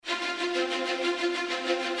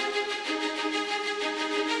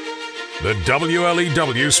The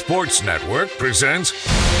WLEW Sports Network presents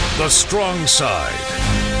The Strong Side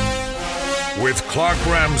with Clark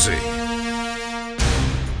Ramsey,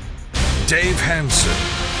 Dave Hansen,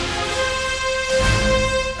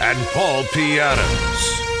 and Paul P.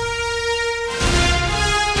 Adams.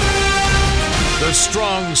 The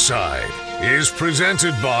Strong Side is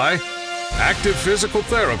presented by Active Physical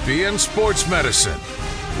Therapy and Sports Medicine,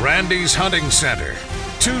 Randy's Hunting Center,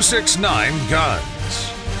 269 Guns,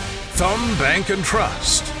 Thumb Bank and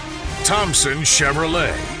Trust, Thompson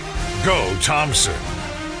Chevrolet, Go Thompson,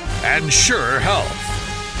 and Sure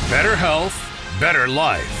Health. Better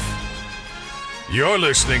life. You're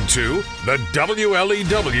listening to the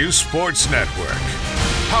WLEW Sports Network,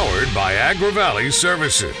 powered by Agri Valley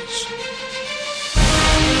Services.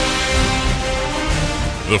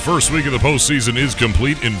 The first week of the postseason is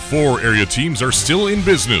complete and 4 area teams are still in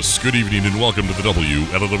business. Good evening and welcome to the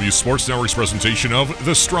WLEW Sports Network's presentation of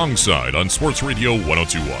The Strong Side on Sports Radio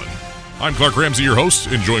 102.1. I'm Clark Ramsey, your host,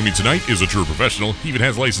 and joining me tonight is a true professional. He even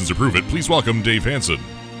has license to prove it. Please welcome Dave Hansen.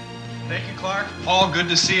 Thank you, Clark. Paul, good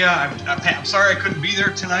to see you. I'm sorry I couldn't be there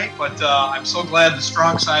tonight, but I'm so glad the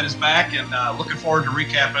Strong Side is back and looking forward to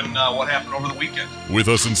recapping what happened over the weekend. With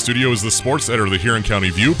us in studio is the sports editor of the Huron County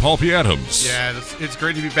View, Paul P. Adams. Yeah, it's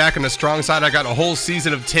great to be back on the Strong Side. I got a whole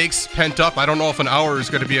season of takes pent up. I don't know if an hour is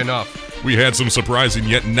going to be enough. We had some surprising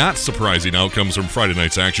yet not surprising outcomes from Friday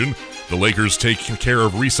night's action. The Lakers take care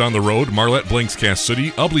of Reese on the road. Marlette blanks Cass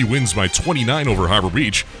City. Ubly wins by 29 over Harbor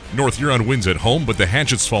Beach. North Huron wins at home, but the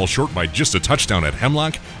Hatchets fall short by just a touchdown at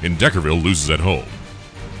Hemlock, and Deckerville loses at home.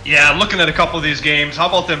 Yeah, looking at a couple of these games, how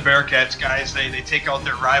about them Bearcats, guys? They take out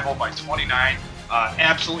their rival by 29.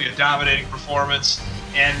 Absolutely a dominating performance.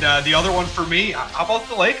 And the other one for me, how about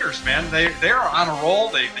the Lakers, man? They are on a roll.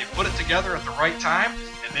 They put it together at the right time.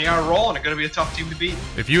 They are rolling. It's going to be a tough team to beat.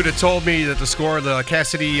 If you'd have told me that the score of the Cass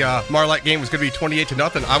City Marlette game was going to be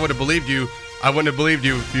 28-0, I would have believed you. I wouldn't have believed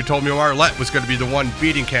you if you told me Marlette was going to be the one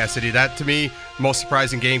beating Cass City. That, to me, most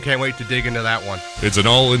surprising game. Can't wait to dig into that one. It's an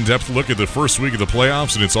all-in-depth look at the first week of the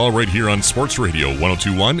playoffs, and it's all right here on Sports Radio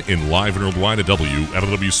 102.1 and live and worldwide at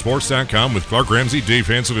WLEWSports.com with Clark Ramsey, Dave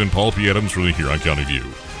Hansen, and Paul P. Adams from the Huron County View.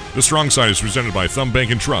 The Strong Side is presented by Thumb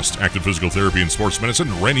Bank and Trust, Active Physical Therapy and Sports Medicine,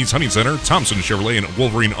 Randy's Hunting Center, Thompson Chevrolet and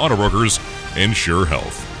Wolverine Auto Brokers, and Sure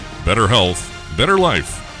Health, better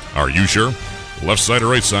life. Are you sure? Left side or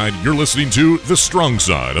right side, you're listening to The Strong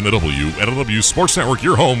Side on the WLEW Sports Network,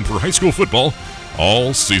 your home for high school football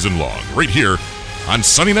all season long, right here on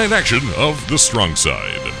Sunday night action of The Strong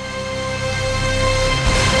Side.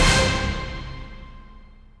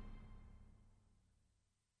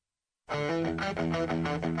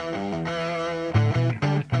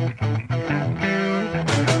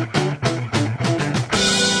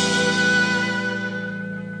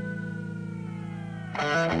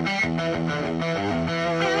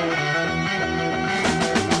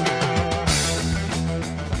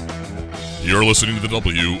 You're listening to the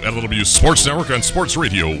WLEW Sports Network on Sports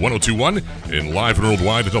Radio 102.1 and live and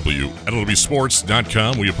worldwide at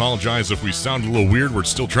WLEWSports.com. We apologize if we sound a little weird. We're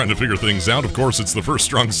still trying to figure things out. Of course, it's the first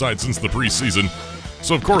Strong Side since the preseason.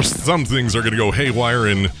 So, of course, some things are going to go haywire,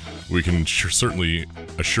 and we can certainly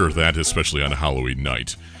assure that, especially on a Halloween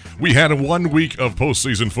night. We had 1 week of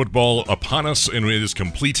postseason football upon us, and it is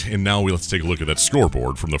complete. And now let's take a look at that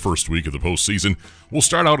scoreboard from the first week of the postseason. We'll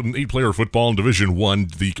start out in 8-player football in Division I.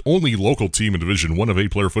 The only local team in Division I of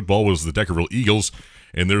 8-player football was the Deckerville Eagles,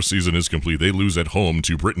 and their season is complete. They lose at home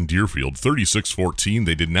to Britton Deerfield, 36-14.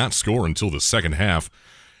 They did not score until the second half,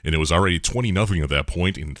 and it was already 20-0 at that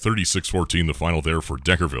point, and 36-14 the final there for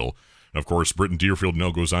Deckerville. Of course, Britton Deerfield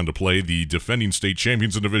now goes on to play the defending state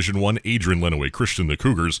champions in Division I, Adrian Lenawee Christian. The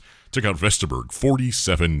Cougars took out Vesterberg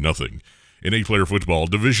 47-0. In 8-player football,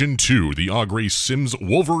 Division II, the Augrey Sims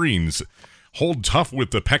Wolverines hold tough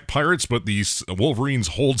with the Peck Pirates, but the Wolverines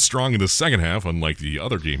hold strong in the second half, unlike the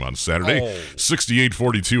other game on Saturday. 68-42,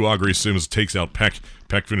 Augrey Sims takes out Peck.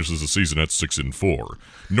 Peck finishes the season at 6-4.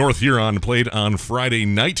 North Huron played on Friday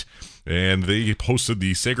night, and they hosted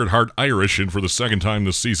the Sacred Heart Irish, and for the second time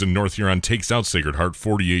this season, North Huron takes out Sacred Heart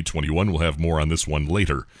 48-21. We'll have more on this one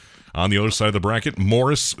later. On the other side of the bracket,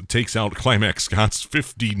 Morris takes out Climax Scots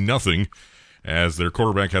 50-0, as their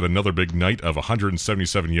quarterback had another big night of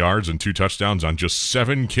 177 yards and 2 touchdowns on just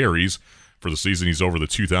 7 carries. For the season, he's over the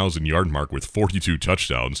 2,000-yard mark with 42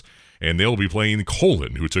 touchdowns. And they'll be playing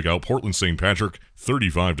Colon, who took out Portland St. Patrick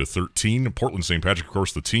 35-13. Portland St. Patrick, of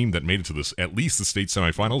course, the team that made it to this at least the state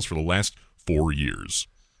semifinals for the last 4 years.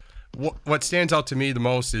 What stands out to me the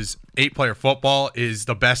most is 8-player football is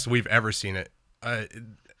the best we've ever seen it.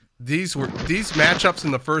 these matchups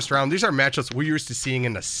in the first round. These are matchups we're used to seeing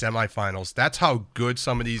in the semifinals. That's how good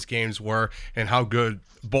some of these games were, and how good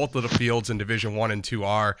both of the fields in Division 1 and 2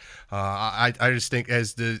 are. I just think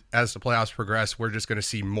as the playoffs progress, we're just going to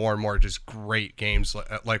see more and more just great games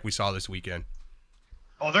like we saw this weekend.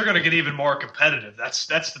 Oh, they're going to get even more competitive. That's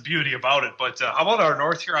the beauty about it. But how about our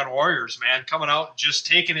North Huron Warriors, man, coming out and just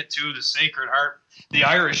taking it to the Sacred Heart, the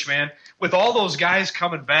Irish, man. With all those guys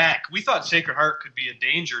coming back, we thought Sacred Heart could be a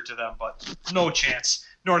danger to them, but no chance.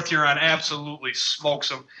 North Huron absolutely smokes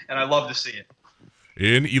them, and I love to see it.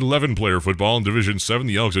 In 11-player football in Division 7,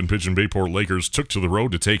 the Elgin Pigeon Bayport Lakers took to the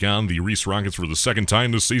road to take on the Reese Rockets for the second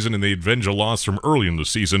time this season, and they avenge a loss from early in the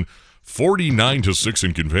season, 49-6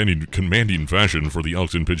 in commanding fashion for the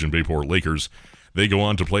Elgin Pigeon Bayport Lakers. They go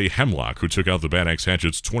on to play Hemlock, who took out the Bad Axe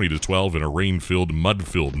Hatchets 20-12 in a rain-filled,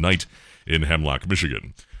 mud-filled night in Hemlock,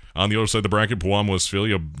 Michigan. On the other side of the bracket, Pewamo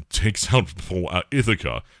Westphalia takes out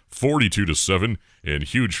Ithaca 42-7 in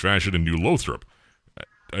huge fashion in New Lothrop.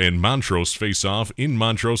 And Montrose face off in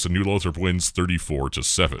Montrose, and New Lothrop wins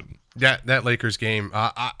 34-7. That Lakers game,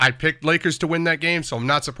 I picked Lakers to win that game, so I'm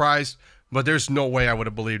not surprised. But there's no way I would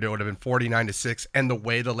have believed it would have been 49-6, and the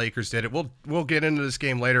way the Lakers did it. We'll get into this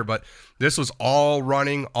game later, but this was all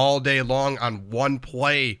running all day long on one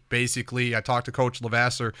play, basically. I talked to Coach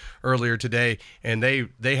Levasseur earlier today, and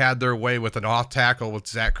they had their way with an off tackle with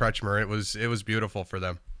Zach Crutchmer. It was beautiful for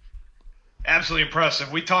them. Absolutely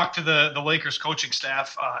impressive. We talked to the Lakers coaching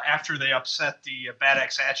staff after they upset the Bad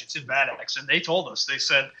Axe Hatchets in Bad Axe, and they told us, they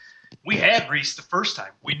said, we had Reese the first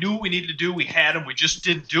time. We knew what we needed to do. We had him. We just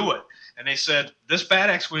didn't do it. And they said, this Bad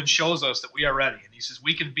Axe win shows us that we are ready. And he says,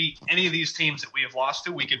 we can beat any of these teams that we have lost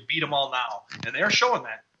to. We can beat them all now. And they're showing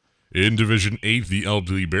that. In Division 8, the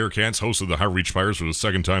Ubly Bearcats hosted the Harvard Beach Pirates for the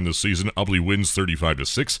second time this season. Ubly wins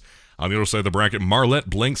 35-6. On the other side of the bracket, Marlette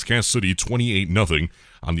blanks Cass City 28-0.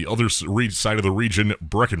 On the other side of the region,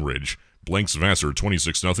 Breckenridge blanks Vassar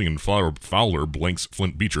 26-0, and Fowler blanks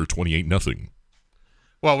Flint Beecher 28-0.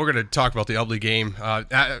 Well, we're going to talk about the Ubly game.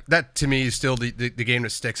 That to me is still the game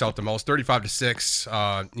that sticks out the most.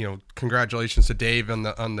 35-6. Congratulations to Dave on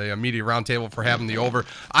the media roundtable for having the over.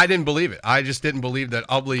 I didn't believe it. I just didn't believe that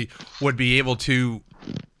Ubly would be able to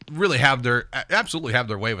really absolutely have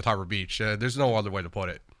their way with Harbor Beach. There's no other way to put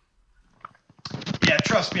it. Yeah,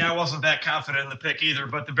 trust me, I wasn't that confident in the pick either,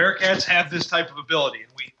 but the Bearcats have this type of ability,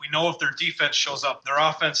 and we know if their defense shows up, their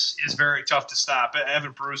offense is very tough to stop.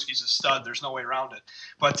 Evan Peruski's a stud. There's no way around it.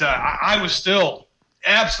 But I was still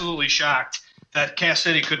absolutely shocked that Cass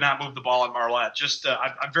City could not move the ball in Marlette.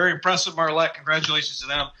 I'm very impressed with Marlette. Congratulations to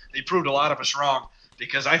them. They proved a lot of us wrong,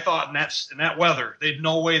 because I thought in that weather, they'd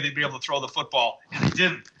no way they'd be able to throw the football, and they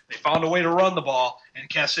didn't. They found a way to run the ball, and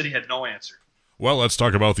Cass City had no answer. Well, let's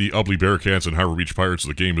talk about the Ubly Bearcats and Harbor Beach Pirates,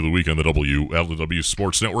 the game of the week on the WLW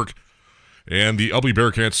Sports Network. And the Ubly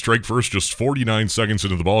Bearcats strike first just 49 seconds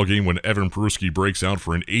into the ballgame when Evan Peruski breaks out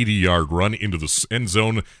for an 80-yard run into the end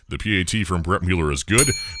zone. The PAT from Brett Mueller is good,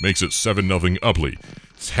 makes it 7-0 Ubly.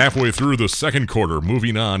 It's halfway through the second quarter,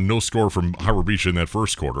 moving on, no score from Harbor Beach in that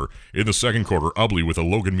first quarter. In the second quarter, Ubly with a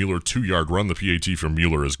Logan Mueller 2-yard run. The PAT from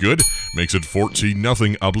Mueller is good, makes it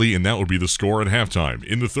 14-0 Ubly, and that would be the score at halftime.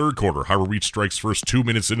 In the third quarter, Harbor Beach strikes first 2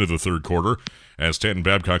 minutes into the third quarter as Stanton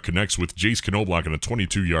Babcock connects with Jace Knobloch on a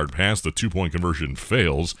 22-yard pass. The 2-point conversion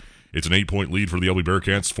fails. It's an 8-point lead for the Ubly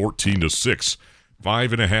Bearcats, 14-6.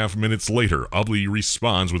 5.5 minutes later, Ubly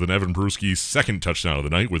responds with an Evan Peruski second touchdown of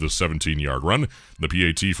the night with a 17-yard run. The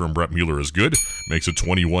PAT from Brett Mueller is good, makes it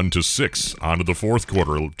 21-6. On to the fourth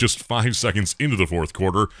quarter, just 5 seconds into the fourth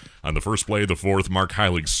quarter. On the first play of the fourth, Mark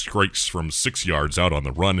Heilig strikes from 6 yards out on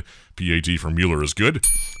the run. PAT from Mueller is good,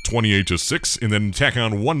 28-6, and then tack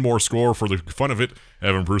on one more score for the fun of it.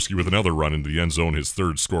 Evan Peruski with another run into the end zone, his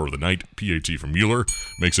third score of the night. PAT from Mueller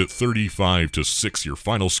makes it 35-6. Your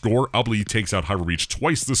final score, Ubly takes out Harbor Beach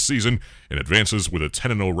twice this season and advances with a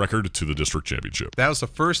 10-0 record to the district championship. That was the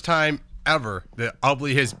first time ever that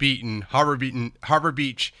Ubly has beaten Harbor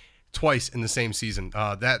Beach twice in the same season.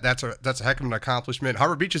 That's a heck of an accomplishment.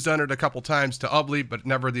 Harbor Beach has done it a couple times to Ubly, but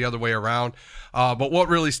never the other way around. But what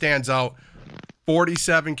really stands out,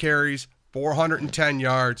 47 carries, 410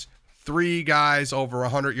 yards, 3 guys over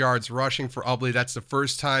 100 yards rushing for Ubly. That's the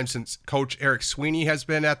first time since Coach Eric Sweeney has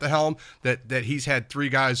been at the helm that he's had 3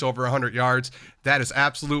 guys over 100 yards. That is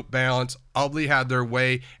absolute balance. Ubly had their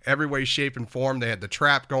way, every way, shape, and form. They had the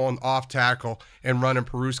trap going, off tackle, and running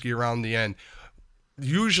Peruski around the end.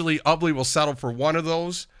 Usually Ubly will settle for one of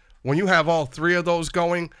those. When you have all 3 of those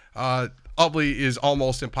going, Ubly is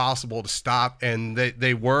almost impossible to stop, and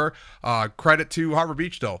they were. Credit to Harbor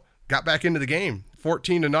Beach, though. Got back into the game.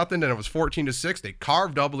 14-0, then it was 14-6. They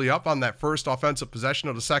carved Ubly up on that first offensive possession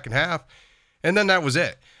of the second half, and then that was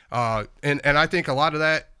it. And I think a lot of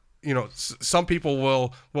that, some people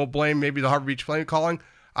will blame maybe the Harbor Beach play calling.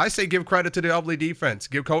 I say give credit to the Ubly defense.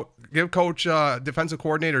 Give coach defensive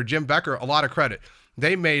coordinator Jim Becker a lot of credit.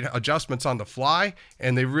 They made adjustments on the fly,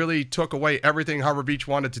 and they really took away everything Harbor Beach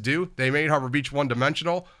wanted to do. They made Harbor Beach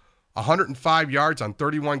one-dimensional. 105 yards on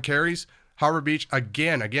 31 carries. Harbor Beach,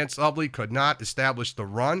 again, against Ubly, could not establish the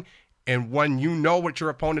run. And when you know what your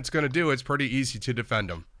opponent's going to do, it's pretty easy to defend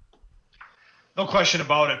them. No question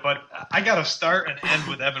about it, but I got to start and end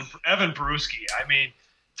with Evan Peruski. I mean,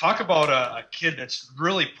 talk about a kid that's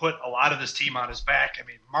really put a lot of this team on his back. I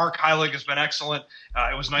mean, Mark Heilig has been excellent.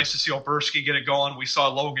 It was nice to see Oberski get it going. We saw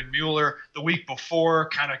Logan Mueller the week before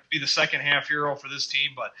kind of be the second half hero for this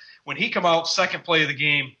team. But when he come out, second play of the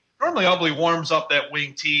game, normally Ubly warms up that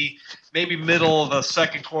wing tee, maybe middle of the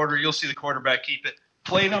second quarter. You'll see the quarterback keep it.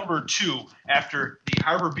 Play number 2 after the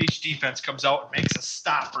Harbor Beach defense comes out and makes a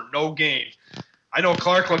stop for no gain. I know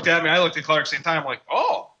Clark looked at me. I looked at Clark at the same time. I'm like,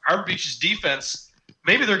 oh, Harbor Beach's defense,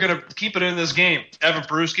 maybe they're going to keep it in this game. Evan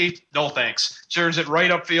Peruski, no thanks. Turns it right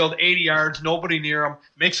upfield, 80 yards, nobody near him,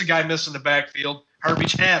 makes a guy miss in the backfield. Harbor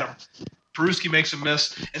Beach had him. Peruski makes him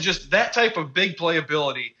miss. And just that type of big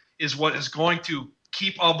playability is what is going to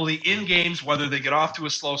keep Ubly in games, whether they get off to a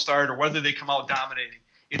slow start or whether they come out dominating.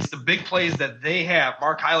 It's the big plays that they have.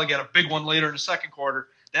 Mark Heilig had a big one later in the second quarter.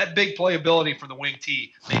 That big playability from the wing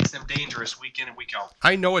tee makes them dangerous week in and week out.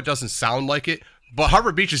 I know it doesn't sound like it, but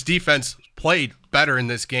Harbor Beach's defense played better in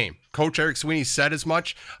this game. Coach Eric Sweeney said as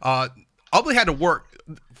much. Ubly had to work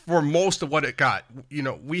for most of what it got.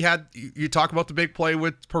 You talk about the big play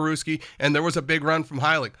with Peruski, and there was a big run from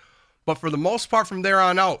Heilig. But for the most part from there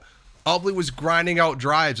on out, Ubly was grinding out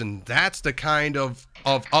drives, and that's the kind of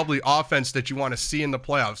Ubly offense that you want to see in the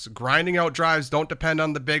playoffs. Grinding out drives, don't depend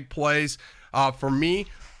on the big plays. For me,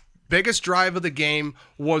 biggest drive of the game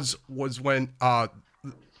was when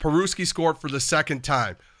Peruski scored for the second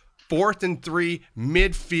time. 4th and 3,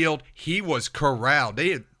 midfield, he was corralled. They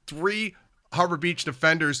had 3 Harbor Beach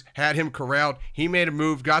defenders, had him corralled. He made a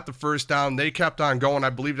move, got the first down. They kept on going. I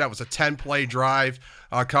believe that was a 10-play drive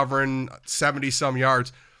covering 70-some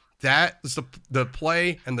yards. That is the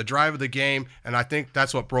play and the drive of the game, and I think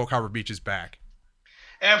that's what broke Harbor Beach's back.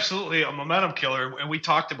 Absolutely, a momentum killer, and we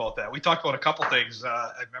talked about that. We talked about a couple things.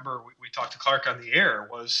 I remember we talked to Clark on the air,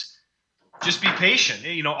 was just be patient.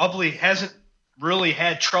 Ubly hasn't really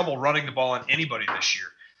had trouble running the ball on anybody this year.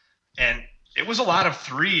 And it was a lot of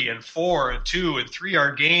 3 and 4 and 2 and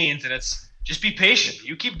 3-yard gains, and it's just be patient.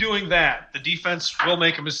 You keep doing that. The defense will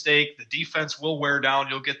make a mistake. The defense will wear down.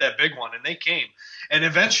 You'll get that big one, and they came. And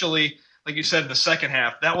eventually, like you said, in the second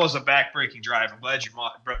half, that was a back-breaking drive. I'm glad you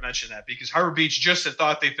mentioned that because Harbor Beach just had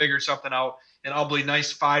thought they figured something out. And Ubly,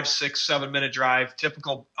 nice 5, 6, 7-minute drive,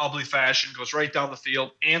 typical Ubly fashion, goes right down the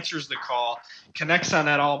field, answers the call, connects on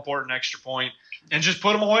that all-important extra point, and just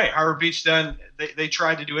put them away. Harbor Beach then, they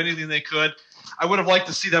tried to do anything they could. I would have liked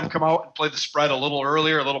to see them come out and play the spread a little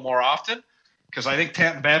earlier, a little more often, because I think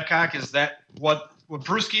Tanton Babcock is that what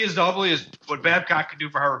Peruski is to Ubly is what Babcock can do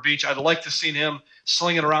for Harbor Beach. I'd like to see him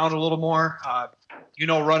sling it around a little more.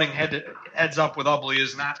 Running heads up with Ubly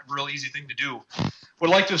is not a real easy thing to do. Would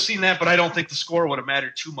like to have seen that, but I don't think the score would have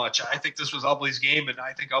mattered too much. I think this was Ubly's game, and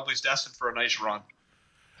I think Ubly's destined for a nice run.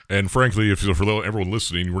 And frankly, for everyone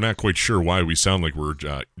listening, we're not quite sure why we sound like we're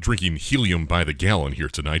drinking helium by the gallon here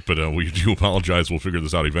tonight, but we do apologize. We'll figure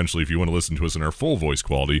this out eventually. If you want to listen to us in our full voice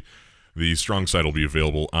quality, the strong side will be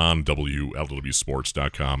available on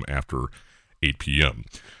WLWsports.com after 8 p.m.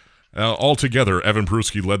 Altogether, Evan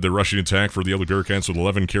Peruski led the rushing attack for the Ubly Bearcats with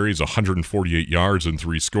 11 carries, 148 yards, and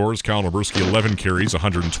 3 scores. Colin Oberski, 11 carries,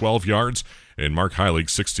 112 yards, and Mark Heilig,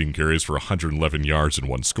 16 carries for 111 yards and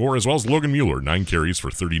 1 score, as well as Logan Mueller, 9 carries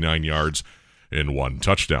for 39 yards and 1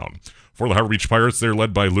 touchdown. For the Harbor Beach Pirates, they're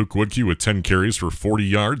led by Luke Woodkey with 10 carries for 40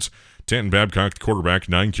 yards. Tanton Babcock, quarterback,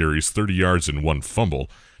 9 carries, 30 yards, and 1 fumble.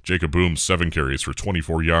 Jacob Boom, 7 carries for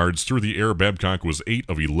 24 yards. Through the air, Babcock was 8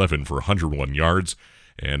 of 11 for 101 yards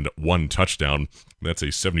and 1 touchdown. That's a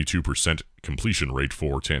 72% completion rate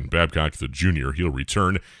for Tanton Babcock, the junior. He'll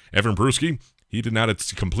return. Evan Peruski, he did not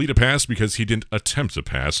complete a pass because he didn't attempt a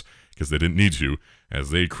pass because they didn't need to, as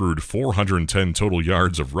they accrued 410 total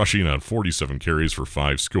yards of rushing on 47 carries for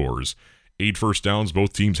 5 scores. 8 first downs.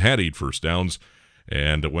 Both teams had 8 first downs.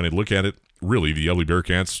 And when I look at it, really, the Ubly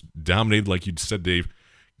Bearcats dominated, like you said, Dave.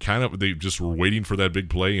 They just were waiting for that big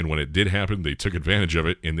play, and when it did happen, they took advantage of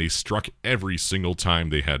it, and they struck every single time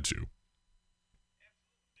they had to.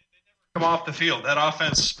 Come off the field. That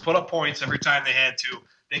offense put up points every time they had to.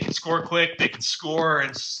 They can score quick. They can score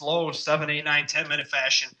in slow 7, 8, 9, 10-minute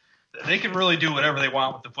fashion. They can really do whatever they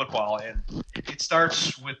want with the football, and it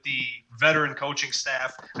starts with the veteran coaching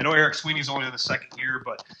staff. I know Eric Sweeney's only in the second year,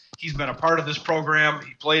 but he's been a part of this program.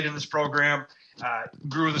 He played in this program,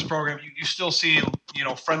 grew this program. You still see,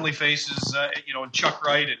 friendly faces, Chuck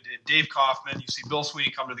Wright and Dave Kaufman. You see Bill Sweeney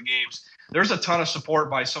come to the games. There's a ton of support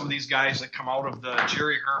by some of these guys that come out of the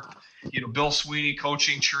Jerry Herp, Bill Sweeney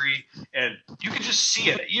coaching tree, and you can just see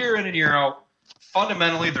it year in and year out.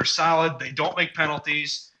 Fundamentally, they're solid. They don't make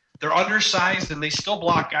penalties. They're undersized, and they still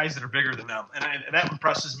block guys that are bigger than them. And that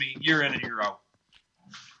impresses me year in and year out.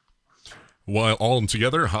 While all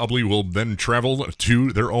together, Hobley will then travel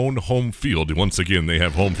to their own home field. Once again, they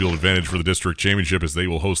have home field advantage for the district championship as they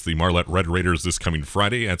will host the Marlette Red Raiders this coming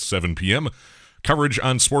Friday at 7 p.m. Coverage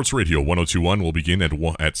on Sports Radio 102.1 will begin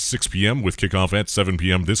at 6 p.m. with kickoff at 7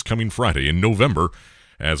 p.m. this coming Friday in November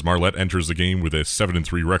as Marlette enters the game with a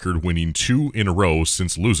 7-3 record, winning 2 in a row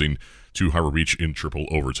since losing to Harbor Beach in triple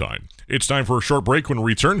overtime. It's time for a short break. When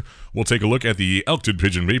we return, we'll take a look at the Elkton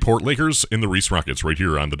Pigeon Bayport Lakers and the Reese Rockets right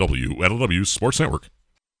here on the WLW Sports Network.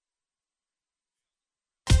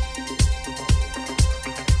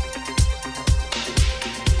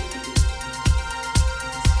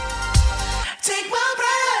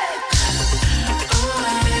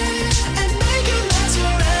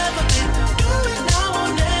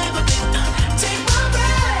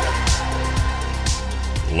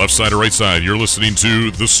 Left side or right side, you're listening to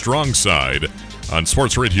The Strong Side on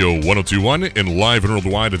Sports Radio 102.1 and live and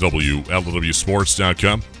worldwide at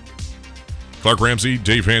WLWSports.com. Clark Ramsey,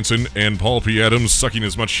 Dave Hansen, and Paul P. Adams sucking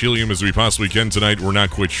as much helium as we possibly can tonight. We're not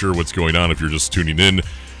quite sure what's going on if you're just tuning in.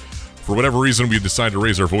 For whatever reason, we decided to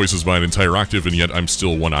raise our voices by an entire octave, and yet I'm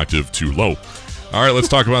still 1 octave too low. All right, let's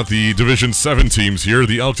talk about the Division 7 teams here.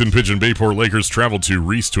 The Elkton Pigeon Bayport Lakers traveled to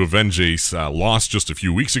Reese to avenge a loss just a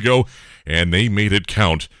few weeks ago, and they made it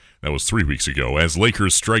count. That was 3 weeks ago, as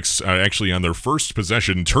Lakers strikes actually on their first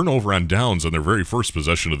possession, turnover on downs on their very first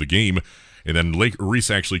possession of the game, and then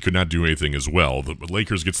Reese actually could not do anything as well. The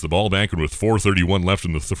Lakers gets the ball back, and with 4:31 left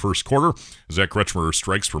in the first quarter, Zach Kretschmer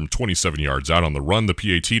strikes from 27 yards out on the run. The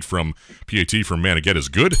PAT from Manigat is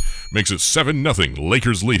good, makes it 7-0,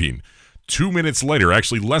 Lakers leading. 2 minutes later,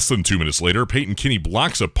 actually less than 2 minutes later, Peyton Kinney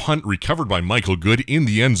blocks a punt recovered by Michael Good in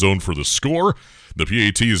the end zone for the score. The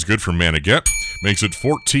PAT is good for Manigat, makes it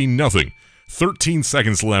 14-0. 13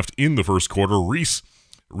 seconds left in the first quarter. Reese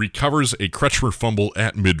recovers a Kretschmer fumble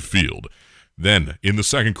at midfield. Then, in the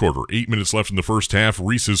second quarter, 8 minutes left in the first half,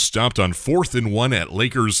 Reese is stopped on 4th and 1 at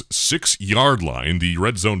Lakers' 6-yard line. The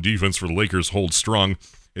red zone defense for the Lakers holds strong.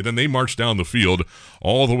 And then they march down the field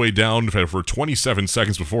all the way down for 27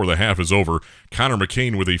 seconds before the half is over. Connor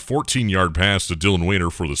McCain with a 14-yard pass to Dylan Wayner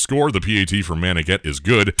for the score. The PAT from Manigat is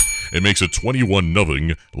good. It makes it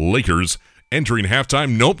 21-0 Lakers. Entering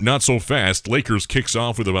halftime, nope, not so fast. Lakers kicks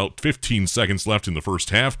off with about 15 seconds left in the first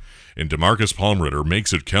half, and DeMarcus Palmritter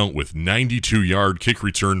makes it count with 92-yard kick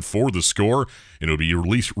return for the score, and it would be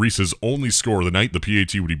Reese's only score of the night. The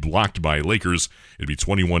PAT would be blocked by Lakers. It'd be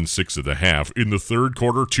 21-6 at the half. In the third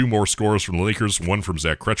quarter, 2 more scores from the Lakers, one from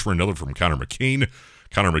Zach Kretschmer, another from Connor McCain.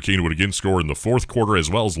 Connor McCain would again score in the fourth quarter, as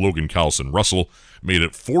well as Logan Carlson Russell. Made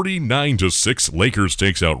it 49-6. Lakers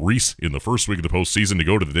takes out Reese in the first week of the postseason to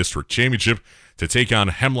go to the district championship to take on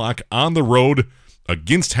Hemlock on the road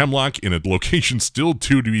against Hemlock in a location still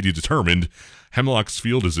to be determined. Hemlock's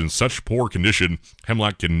field is in such poor condition,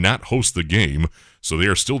 Hemlock cannot host the game, so they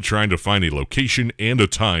are still trying to find a location and a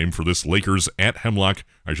time for this Lakers at Hemlock,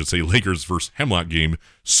 Lakers versus Hemlock game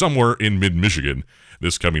somewhere in mid-Michigan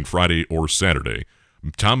this coming Friday or Saturday.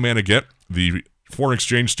 Tom Manigat, the foreign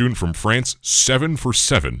exchange student from France, 7 for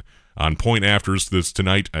 7 on point afters this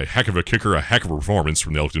tonight. A heck of a kicker, a heck of a performance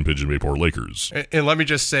from the Elkton Pigeon Bayport Lakers. And let me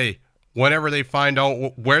just say, whenever they find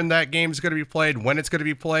out when that game is going to be played, when it's going to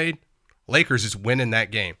be played, Lakers is winning that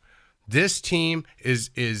game. This team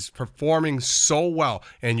is performing so well.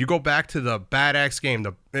 And you go back to the Bad Axe game.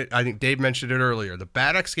 I think Dave mentioned it earlier. The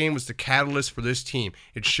Bad Axe game was the catalyst for this team.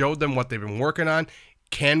 It showed them what they've been working on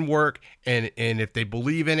can work, and if they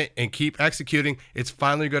believe in it and keep executing, it's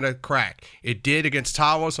finally going to crack. It did against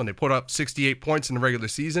Tawas when they put up 68 points in the regular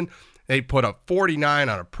season. They put up 49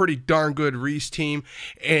 on a pretty darn good Reese team.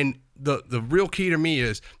 And the real key to me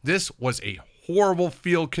is this was a horrible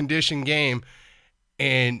field condition game,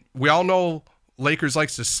 and we all know Lakers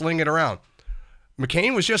likes to sling it around.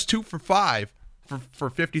 McCain was just 2 for 5 for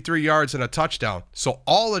 53 yards and a touchdown. So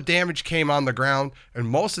all the damage came on the ground, and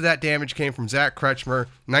most of that damage came from Zach Kretschmer,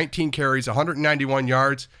 19 carries, 191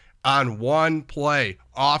 yards. on one play,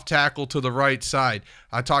 off tackle to the right side.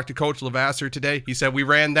 I talked to Coach Levasseur today. He said we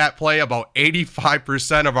ran that play about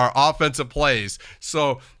 85% of our offensive plays.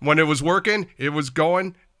 So when it was working, it was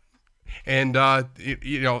going. And,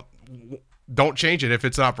 don't change it if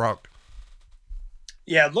it's not broke.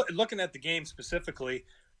 Yeah, looking at the game specifically,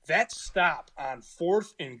 that stop on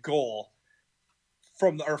 4th and goal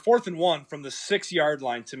or 4th and 1 from the 6-yard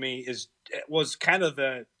line to me was kind of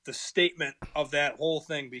the statement of that whole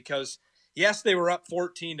thing, because yes, they were up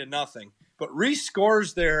 14-0, but Reese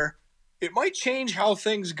scores there. It might change how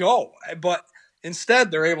things go, but instead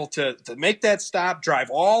they're able to make that stop, drive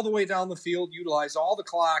all the way down the field, utilize all the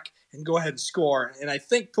clock, and go ahead and score. And I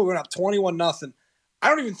think putting up 21-0, I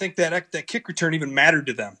don't even think that kick return even mattered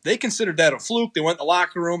to them. They considered that a fluke. They went in the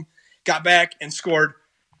locker room, got back, and scored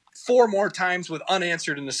 4 more times with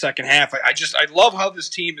unanswered in the second half. I love how this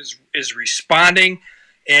team is responding.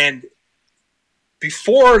 And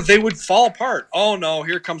before they would fall apart, oh no,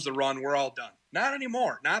 here comes the run, we're all done. Not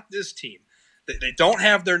anymore, not this team. They don't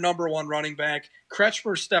have their number 1 running back.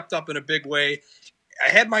 Kretschmer stepped up in a big way. I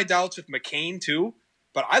had my doubts with McCain too,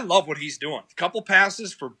 but I love what he's doing. A couple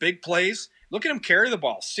passes for big plays. Look at him carry the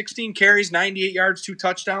ball. 16 carries, 98 yards, 2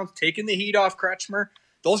 touchdowns, taking the heat off Kretschmer.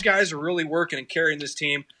 Those guys are really working and carrying this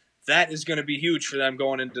team. That is going to be huge for them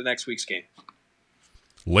going into next week's game.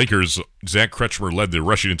 Lakers, Zach Kretschmer led the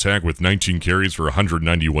rushing attack with 19 carries for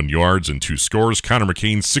 191 yards and 2 scores. Connor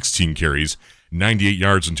McCain, 16 carries, 98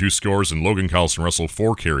 yards and 2 scores. And Logan Carlson-Russell,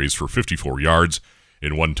 4 carries for 54 yards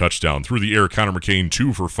and 1 touchdown. Through the air, Connor McCain,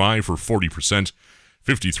 2 for 5 for 40%,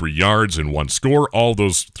 53 yards and 1 score. All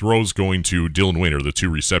those throws going to Dylan Wayner, the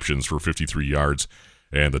 2 receptions for 53 yards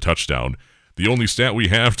and the touchdown. The only stat we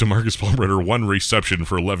have to Marcus Plumritter, 1 reception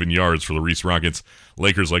for 11 yards for the Reese Rockets.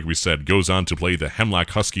 Lakers, like we said, goes on to play the Hemlock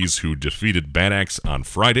Huskies, who defeated Bad Axe on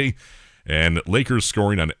Friday. And Lakers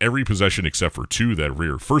scoring on every possession except for 2, that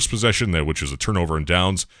rear first possession, which is a turnover and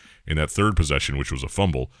downs, and that third possession, which was a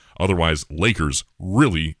fumble. Otherwise, Lakers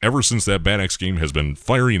really, ever since that Bad Axe game, has been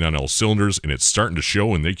firing on all cylinders, and it's starting to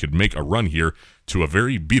show, and they could make a run here to a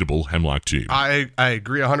very beatable Hemlock team. I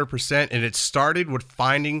agree 100%, and it started with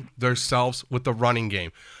finding themselves with the running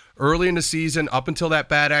game. Early in the season, up until that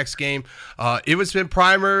Bad Axe game, it was been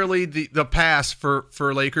primarily the pass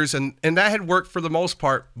for Lakers, and that had worked for the most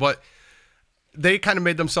part, but they kind of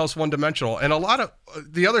made themselves one-dimensional. And a lot of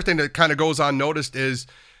the other thing that kind of goes unnoticed is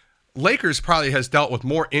Lakers probably has dealt with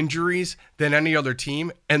more injuries than any other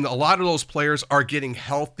team, and a lot of those players are getting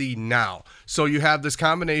healthy now. So you have this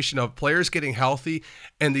combination of players getting healthy,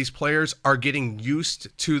 and these players are getting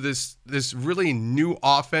used to this really new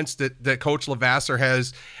offense that Coach Levasseur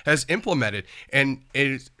has implemented, and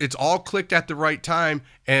it's all clicked at the right time.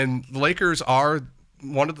 And the Lakers are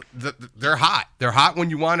they're hot. They're hot when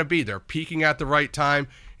you want to be. They're peaking at the right time.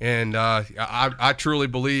 And I truly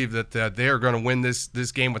believe that they are going to win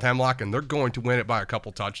this game with Hemlock, and they're going to win it by a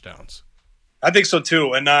couple touchdowns. I think so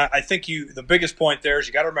too. And I think the biggest point there is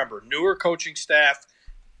you got to remember, newer coaching staff,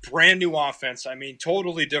 brand new offense. I mean,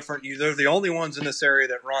 totally different. They're the only ones in this area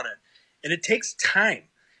that run it. And it takes time.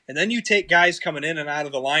 And then you take guys coming in and out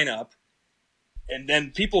of the lineup, and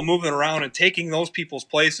then people moving around and taking those people's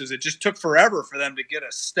places. It just took forever for them to get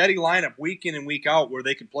a steady lineup week in and week out where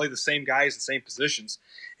they could play the same guys, the same positions.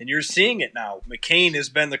 And you're seeing it now. McCain has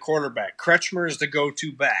been the quarterback. Kretschmer is the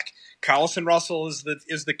go-to back. Carlson-Russell is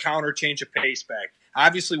the counter change of pace back.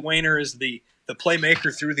 Obviously, Wayner is the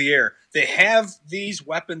playmaker through the air. They have these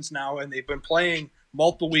weapons now, and they've been playing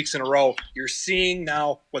multiple weeks in a row. You're seeing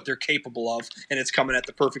now what they're capable of, and it's coming at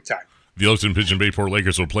the perfect time. The Elkton Pigeon Bayport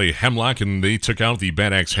Lakers will play Hemlock, and they took out the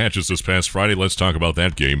Bad Axe Hatches this past Friday. Let's talk about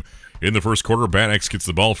that game. In the first quarter, Bad Axe gets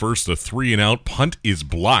the ball first. The 3-and-out punt is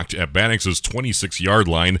blocked at Bad Axe's 26-yard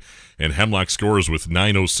line, and Hemlock scores with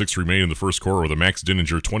 9:06 remaining in the first quarter with a Max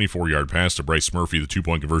Dinninger 24-yard pass to Bryce Murphy. The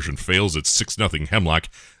 2-point conversion fails. It's 6-0 Hemlock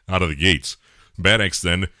out of the gates. Bad Axe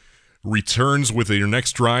then returns with their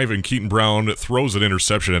next drive, and Keaton Brown throws an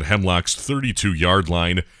interception at Hemlock's 32-yard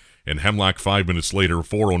line. And Hemlock 5 minutes later,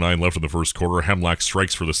 4:09 left in the first quarter. Hemlock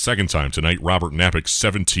strikes for the second time tonight. Robert Napick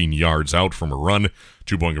 17 yards out from a run.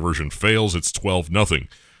 2-point conversion fails. It's 12-0.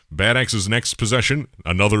 Bad Axe's next possession,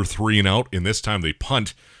 another 3-and-out, and this time they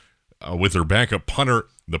punt with their backup punter.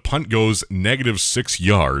 The punt goes -6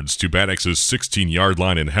 yards to Bad Axe's 16-yard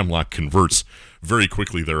line, and Hemlock converts very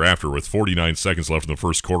quickly thereafter. With 49 seconds left in the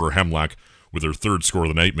first quarter, Hemlock, with their third score of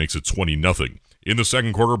the night, makes it 20-0. In the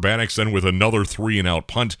second quarter, Bad Axe then with another 3-and-out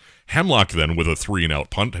punt. Hemlock then with a 3-and-out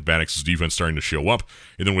punt. Bad Axe's defense starting to show up.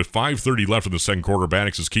 And then with 5:30 left in the second quarter, Bad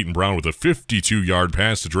Axe's Keaton Brown with a 52-yard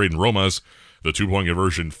pass to Drayden Romas. The 2-point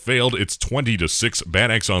conversion failed. It's 20-6. Bad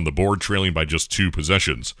Axe on the board, trailing by just 2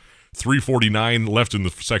 possessions. 3:49 left in the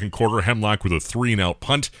second quarter. Hemlock with a 3-and-out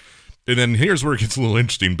punt. And then here's where it gets a little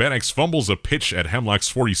interesting. Bad Axe fumbles a pitch at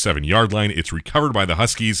Hemlock's 47-yard line. It's recovered by the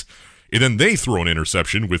Huskies. And then they throw an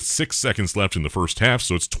interception with 6 seconds left in the first half,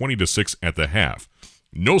 so it's 20-6 at the half.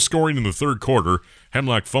 No scoring in the third quarter.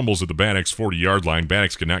 Hemlock fumbles at the Bad Axe 40-yard line. Bad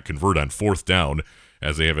Axe cannot convert on fourth down,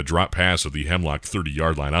 as they have a drop pass of the Hemlock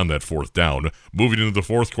 30-yard line on that fourth down. Moving into the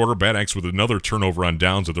fourth quarter, Bad Axe with another turnover on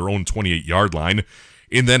downs at their own 28-yard line.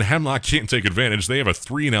 And then Hemlock can't take advantage. They have a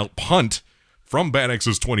 3-and-out punt from Bad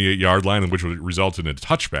Axe's 28-yard line, which would result in a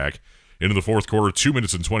touchback. Into the fourth quarter, 2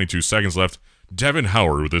 minutes and 22 seconds left. Devin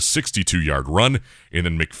Howard with a 62-yard run, and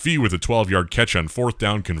then McPhee with a 12-yard catch on fourth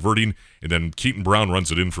down, converting, and then Keaton Brown runs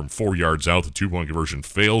it in from 4 yards out. The two-point conversion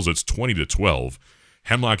fails. It's 20-12.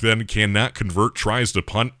 Hemlock then cannot convert, tries to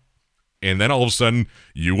punt, and then all of a sudden,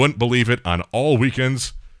 you wouldn't believe it, on all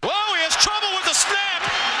weekends. Whoa, he has trouble with the snap,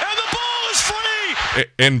 and the ball is free!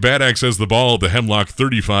 And Bad Axe has the ball at the Hemlock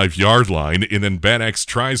 35-yard line, and then Bad Axe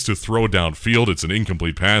tries to throw downfield. It's an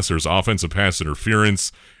incomplete pass. There's offensive pass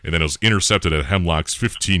interference, and then it was intercepted at Hemlock's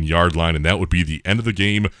 15-yard line, and that would be the end of the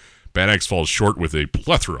game. Bad Axe falls short with a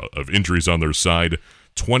plethora of injuries on their side.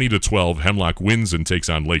 20-12, Hemlock wins and takes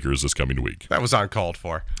on Lakers this coming week. That was uncalled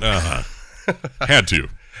for. Had to.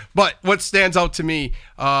 But what stands out to me,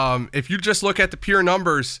 if you just look at the pure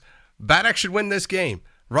numbers, Bad Axe should win this game.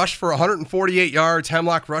 Rush for 148 yards.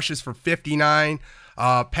 Hemlock rushes for 59.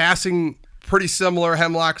 Passing pretty similar.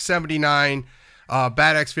 Hemlock 79.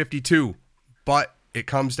 Bad Axe 52. But it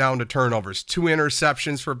comes down to turnovers. 2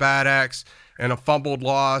 interceptions for Bad Axe and a fumbled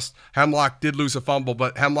loss. Hemlock did lose a fumble,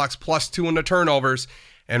 but Hemlock's +2 in the turnovers.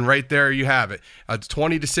 And right there you have it. A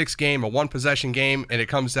 20-6 game, a one-possession game, and it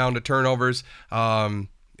comes down to turnovers.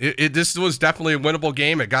 This was definitely a winnable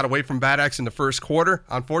game. It got away from Bad Axe in the first quarter,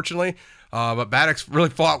 unfortunately. But Bad Axe really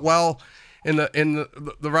fought well in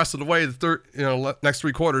the rest of the way. The next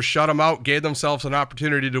 3 quarters, shut them out, gave themselves an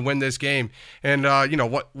opportunity to win this game. And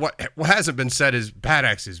what hasn't been said is Bad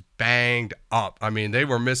Axe is banged up. I mean, they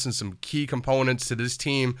were missing some key components to this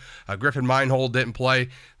team. Griffin Meinhold didn't play.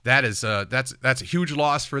 That's a huge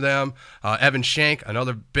loss for them. Evan Shank,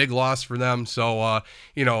 another big loss for them. So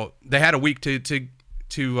they had a week to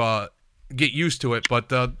get used to it,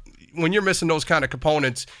 but when you're missing those kind of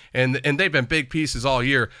components, and they've been big pieces all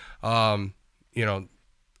year, you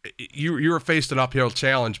were faced an uphill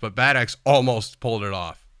challenge, but Bad Axe almost pulled it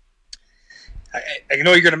off. I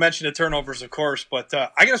know you're going to mention the turnovers, of course, but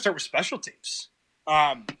I got to start with special teams.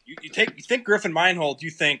 You think Griffin Meinhold, you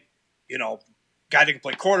think, guy that can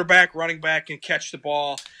play quarterback, running back, and catch the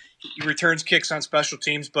ball. He returns kicks on special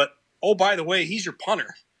teams, but, oh, by the way, he's your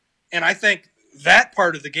punter. And I think that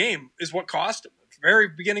part of the game is what cost him. At the very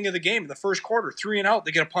beginning of the game, in the first quarter, 3-and-out,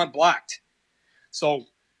 they get a punt blocked. So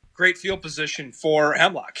great field position for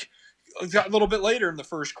Hemlock. A little bit later in the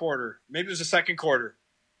first quarter, maybe it was the second quarter,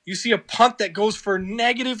 you see a punt that goes for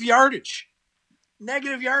negative yardage.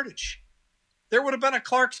 Negative yardage. There would have been a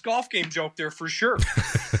Clark's golf game joke there for sure.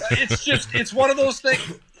 It's one of those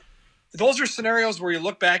things. Those are scenarios where you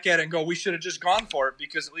look back at it and go, we should have just gone for it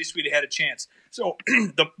because at least we'd have had a chance. So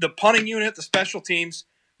the punting unit, the special teams,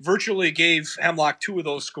 virtually gave Hemlock 2 of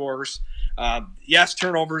those scores. Yes,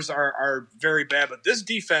 turnovers are very bad, but this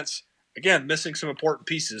defense, again, missing some important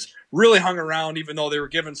pieces, really hung around even though they were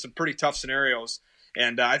given some pretty tough scenarios.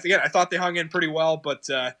 And I thought they hung in pretty well, but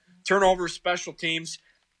turnovers, special teams,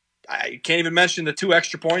 I can't even mention the 2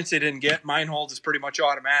 extra points they didn't get. Meinhold is pretty much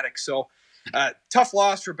automatic. So tough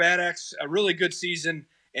loss for Bad Axe, a really good season,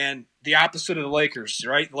 and the opposite of the Lakers,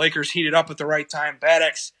 right? The Lakers heated up at the right time. Bad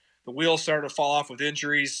Axe, the wheels started to fall off with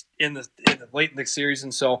injuries in the late in the series.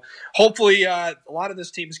 And so hopefully a lot of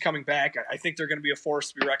this team is coming back. I think they're going to be a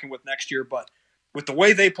force to be reckoned with next year. But with the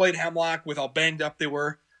way they played Hemlock, with how banged up they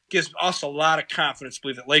were, gives us a lot of confidence to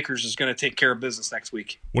believe that Lakers is going to take care of business next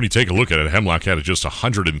week. When you take a look at it, Hemlock had just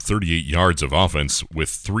 138 yards of offense with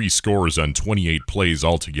 3 scores on 28 plays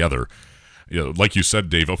altogether. Like you said,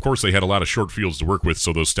 Dave, of course they had a lot of short fields to work with,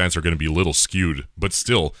 so those stats are going to be a little skewed. But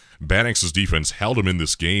still, Bad Axe's defense held them in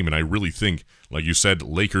this game, and I really think, like you said,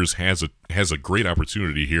 Lakers has a great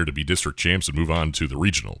opportunity here to be district champs and move on to the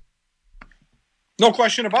regional. No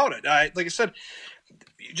question about it. Like I said,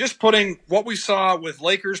 just putting what we saw with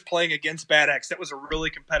Lakers playing against Bad Axe, that was a really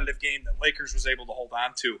competitive game that Lakers was able to hold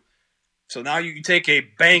on to. So now you can take a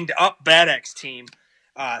banged-up Bad Axe team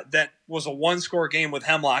that was a 1-score game with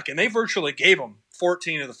Hemlock, and they virtually gave them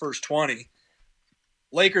 14 of the first 20.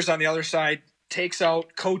 Lakers, on the other side, takes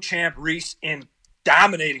out co-champ Reese in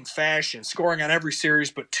dominating fashion, scoring on every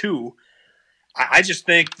series but 2. I just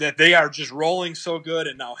think that they are just rolling so good,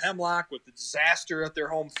 and now Hemlock with the disaster at their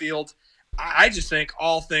home field, I just think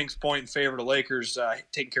all things point in favor to Lakers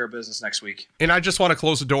taking care of business next week. And I just want to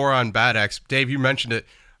close the door on Bad X. Dave, you mentioned it.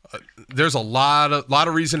 There's a lot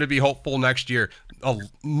of reason to be hopeful next year.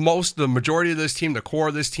 The majority of this team, the core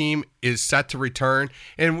of this team, is set to return,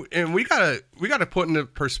 and we gotta put into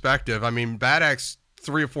perspective. I mean, Bad X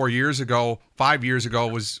 3 or 4 years ago, 5 years ago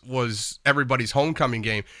was everybody's homecoming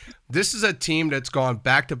game. This is a team that's gone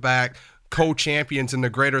back to back co-champions in the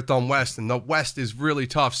Greater Thumb West, and the West is really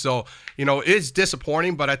tough. So, it's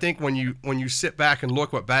disappointing, but I think when you sit back and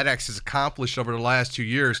look what Bad X has accomplished over the last 2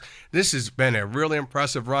 years, this has been a really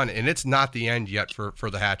impressive run, and it's not the end yet for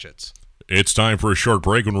the Hatchets. It's time for a short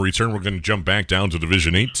break. When we return, we're going to jump back down to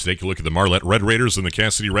Division 8 to take a look at the Marlette Red Raiders and the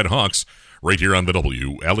Cass City Red Hawks right here on the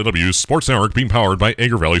WLEW Sports Network, being powered by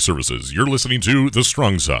Agri Valley Services. You're listening to The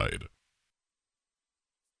Strong Side.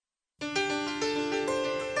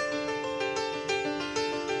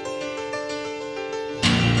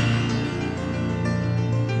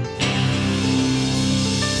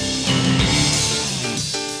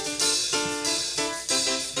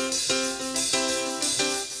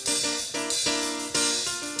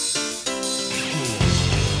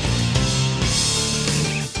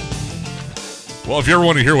 Well, if you ever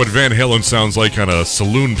want to hear what Van Halen sounds like on a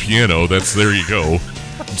saloon piano, there you go.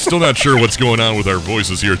 I'm still not sure what's going on with our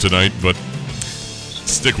voices here tonight, but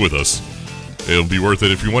stick with us. It'll be worth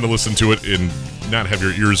it. If you want to listen to it and not have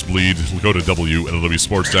your ears bleed, go to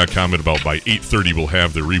WLWsports.com, and about by 8:30 we'll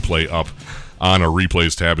have the replay up on our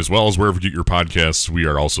replays tab, as well as wherever you get your podcasts. We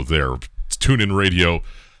are also there. TuneIn Radio,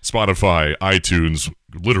 Spotify, iTunes,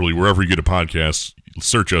 literally wherever you get a podcast,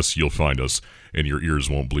 search us, you'll find us, and your ears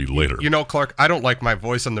won't bleed later. Clark, I don't like my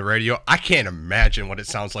voice on the radio. I can't imagine what it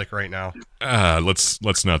sounds like right now. Let's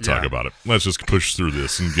not talk about it. Let's just push through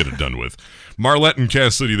this and get it done with. Marlette and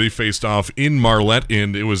Cass City, they faced off in Marlette,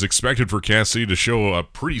 and it was expected for Cass City to show a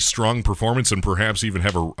pretty strong performance and perhaps even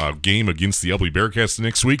have a game against the Ubly Bearcats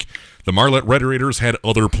next week. The Marlette Red Raiders had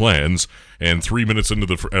other plans, and 3 minutes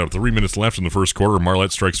left in the first quarter,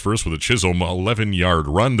 Marlette strikes first with a Chisholm 11-yard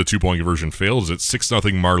run. The 2-point conversion fails. It's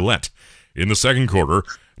 6-0 Marlette. In the second quarter,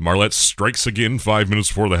 Marlette strikes again 5 minutes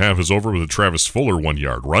before the half is over with a Travis Fuller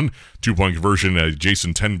 1-yard run. 2-point conversion,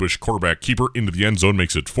 Jason Tenbush, quarterback keeper, into the end zone,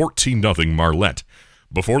 makes it 14-0 Marlette.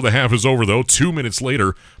 Before the half is over, though, 2 minutes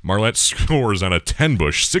later, Marlette scores on a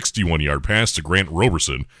Tenbush 61-yard pass to Grant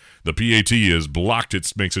Roberson. The PAT is blocked.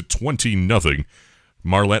 It makes it 20-0.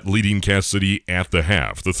 Marlette leading Cass City at the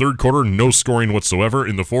half. The third quarter, no scoring whatsoever.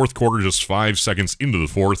 In the fourth quarter, just 5 seconds into the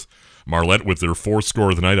fourth, Marlette with their fourth score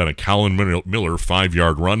of the night on a Colin Miller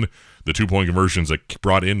 5-yard run. The 2-point conversions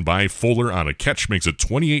brought in by Fuller on a catch makes it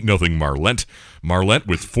 28-0 Marlette. Marlette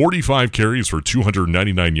with 45 carries for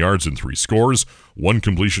 299 yards and 3 scores, 1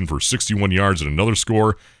 completion for 61 yards and another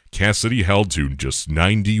score. Cass City held to just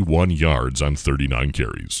 91 yards on 39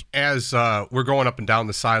 carries. As we're going up and down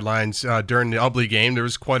the sidelines during the Ubly game, there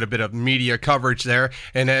was quite a bit of media coverage there.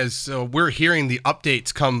 And as we're hearing the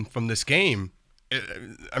updates come from this game,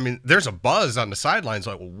 I mean, there's a buzz on the sidelines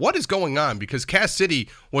like, what is going on? Because Cass City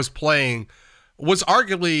was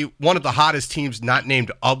arguably one of the hottest teams not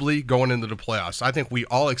named Ubly going into the playoffs. I think we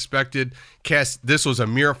all expected this was a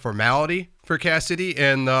mere formality for Cass City.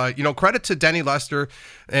 And, credit to Denny Lester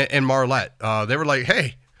and Marlette. They were like,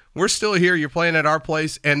 hey, we're still here. You're playing at our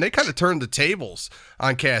place. And they kind of turned the tables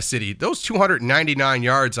on Cass City. Those 299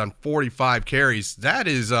 yards on 45 carries,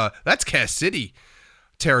 that's Cass City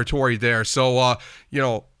territory there. So,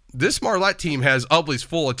 this Marlette team has Ubly's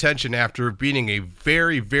full attention after beating a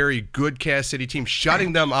very, very good Cass City team,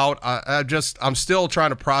 shutting them out. I'm still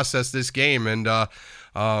trying to process this game. And,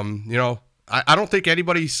 I don't think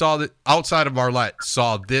anybody saw that outside of Marlette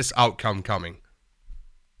saw this outcome coming.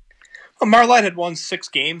 Well, Marlette had won 6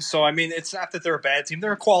 games. So, I mean, it's not that they're a bad team.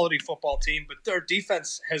 They're a quality football team, but their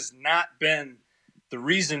defense has not been the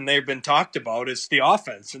reason they've been talked about. Is the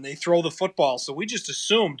offense, and they throw the football. So we just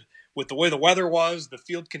assumed with the way the weather was, the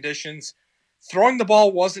field conditions, throwing the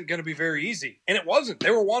ball wasn't going to be very easy. And it wasn't.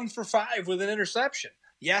 They were 1 for 5 with an interception.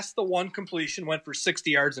 Yes, the one completion went for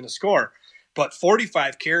 60 yards and a score, but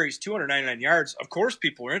 45 carries, 299 yards. Of course,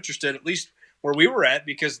 people were interested, at least where we were at,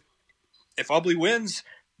 because if Ubly wins,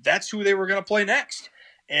 that's who they were going to play next.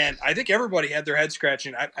 And I think everybody had their head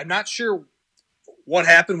scratching. I'm not sure what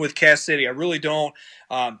happened with Cass City. I really don't.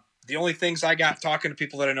 The only things I got talking to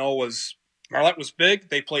people that I know was Marlette was big.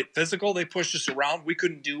 They played physical. They pushed us around. We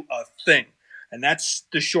couldn't do a thing. And that's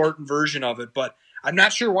the shortened version of it. But I'm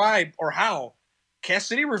not sure why or how Cass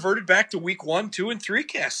City reverted back to week 1, 2, and 3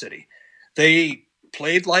 Cass City. They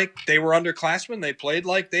played like they were underclassmen. They played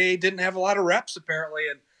like they didn't have a lot of reps, apparently.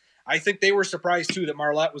 And I think they were surprised, too, that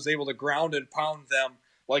Marlette was able to ground and pound them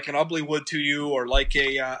like an Ubley would to you, or like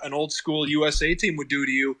an old school USA team would do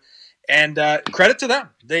to you. And credit to them.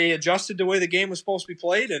 They adjusted the way the game was supposed to be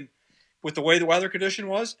played and with the way the weather condition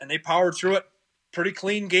was, and they powered through it. Pretty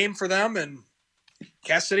clean game for them. And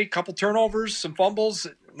Cass City, couple turnovers, some fumbles,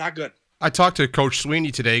 not good. I talked to Coach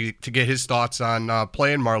Sweeney today to get his thoughts on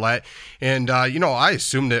playing Marlette. And, I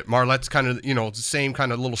assumed that Marlette's kind of, the same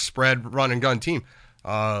kind of little spread run and gun team.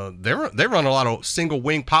 They run a lot of single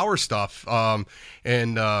wing power stuff.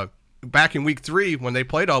 And back in week 3 when they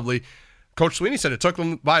played Ubley, Coach Sweeney said it took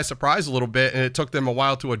them by surprise a little bit, and it took them a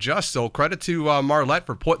while to adjust. So credit to Marlette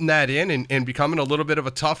for putting that in and becoming a little bit of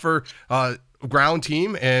a tougher ground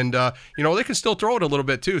team, and they can still throw it a little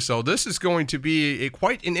bit too. So this is going to be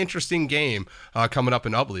quite an interesting game coming up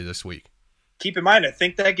in Ubley this week. Keep in mind, I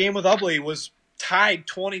think that game with Ubley was tied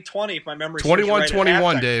 20-20, if my memory serves right.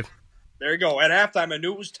 21-21, Dave. There you go. At halftime, I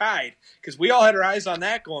knew it was tied because we all had our eyes on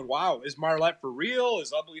that going, wow, is Marlette for real?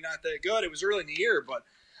 Is Ubley not that good? It was early in the year, but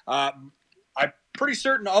I'm pretty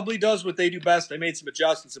certain Ubley does what they do best. They made some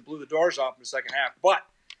adjustments and blew the doors off in the second half, but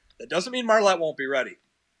that doesn't mean Marlette won't be ready.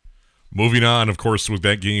 Moving on, of course, with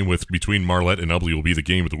that game between Marlette and Ubley will be the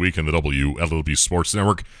game of the week on the WLW Sports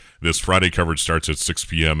Network. This Friday coverage starts at 6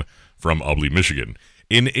 p.m. from Ubley, Michigan.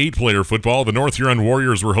 In 8-player football, the North Huron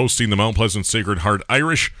Warriors were hosting the Mount Pleasant Sacred Heart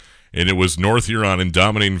Irish, and it was North Huron in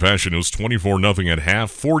dominating fashion. It was 24-0 at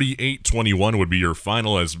half. 48-21 would be your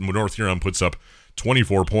final as North Huron puts up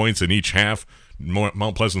 24 points in each half.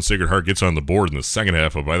 Mount Pleasant Sacred Heart gets on the board in the second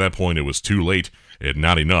half, but by that point it was too late and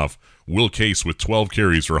not enough. Will Case with 12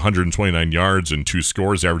 carries for 129 yards and 2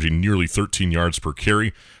 scores, averaging nearly 13 yards per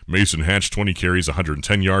carry. Mason Hatch, 20 carries,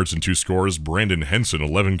 110 yards and 2 scores. Brandon Henson,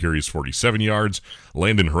 11 carries, 47 yards.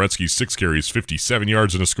 Landon Horetsky, 6 carries, 57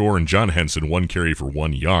 yards and a score. And John Henson, 1 carry for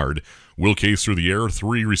 1 yard. Will Case through the air,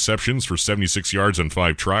 3 receptions for 76 yards on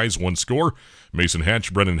 5 tries, 1 score. Mason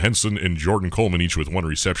Hatch, Brendan Henson, and Jordan Coleman each with 1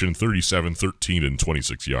 reception, 37, 13, and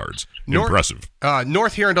 26 yards. Impressive.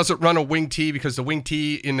 North Huron doesn't run a wing T because the wing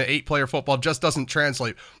T in the 8-player football just doesn't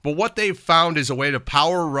translate. But what they've found is a way to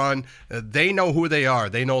power run. They know who they are.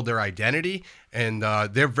 They know their identity, and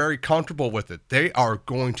they're very comfortable with it. They are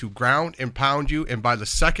going to ground and pound you, and by the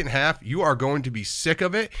second half, you are going to be sick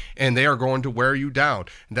of it, and they are going to wear you down.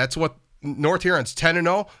 And that's what North Huron's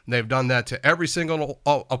 10-0. They've done that to every single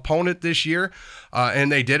opponent this year,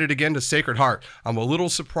 and they did it again to Sacred Heart. I'm a little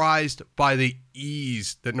surprised by the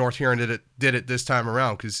ease that North Huron did it this time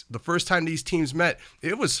around, because the first time these teams met,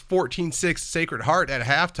 it was 14-6 Sacred Heart at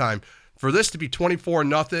halftime. For this to be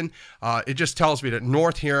 24-0, it just tells me that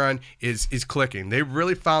North Huron is clicking. They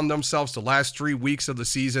really found themselves the last 3 weeks of the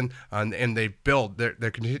season, and they build.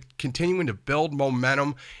 They're continuing to build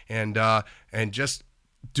momentum and just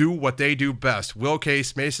do what they do best. Will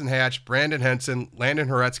Case, Mason Hatch, Brandon Henson, Landon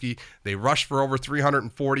Horetsky, they rush for over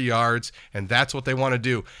 340 yards, and that's what they want to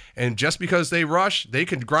do. And just because they rush, they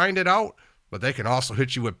can grind it out, but they can also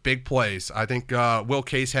hit you with big plays. I think Will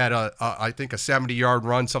Case had a 70-yard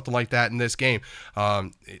run, something like that in this game.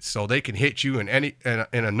 So they can hit you in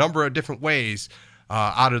a number of different ways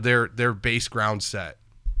out of their base ground set.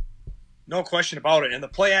 No question about it. And the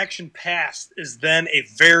play-action pass is then a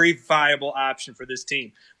very viable option for this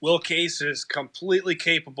team. Will Case is completely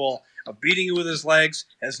capable of beating you with his legs,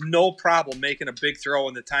 has no problem making a big throw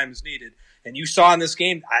when the time is needed. And you saw in this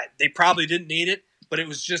game, they probably didn't need it, but it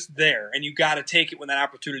was just there. And you got to take it when that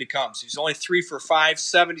opportunity comes. He's only 3 for 5,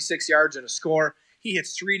 76 yards and a score. He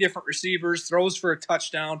hits 3 different receivers, throws for a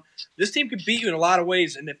touchdown. This team can beat you in a lot of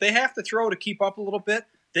ways. And if they have to throw to keep up a little bit,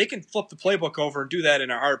 they can flip the playbook over and do that in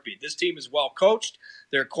a heartbeat. This team is well coached,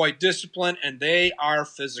 they're quite disciplined, and they are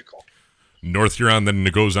physical. North Huron then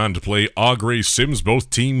goes on to play Augrey Sims. Both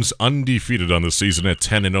teams undefeated on the season at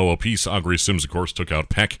 10-0 apiece. Augrey Sims, of course, took out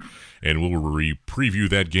Peck, and we'll preview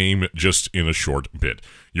that game just in a short bit.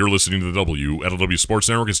 You're listening to the WLW Sports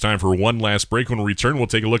Network. It's time for one last break. When we return, we'll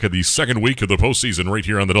take a look at the second week of the postseason right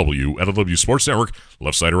here on the WLW Sports Network.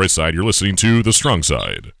 Left side or right side, you're listening to The Strong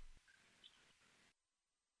Side.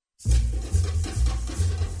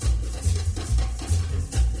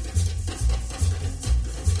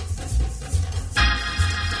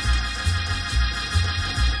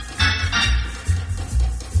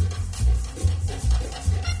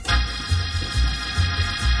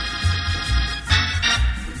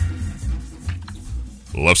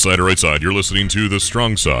 Left side or right side, you're listening to The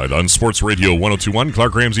Strong Side on Sports Radio 102.1.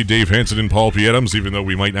 Clark Ramsey, Dave Hansen, and Paul P. Adams. Even though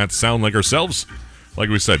we might not sound like ourselves, like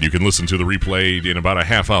we said, you can listen to the replay in about a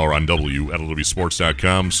half hour on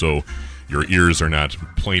WLWsports.com, so your ears are not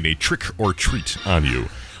playing a trick or treat on you.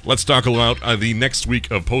 Let's talk about the next week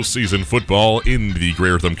of postseason football in the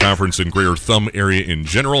Greater Thumb Conference and Greater Thumb area in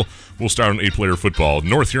general. We'll start on 8-player football.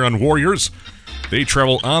 North Huron Warriors, they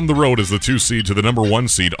travel on the road as the 2 seed to the number 1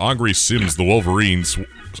 seed, Augrey Sims, the Wolverines.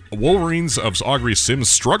 Wolverines of Augrey Sims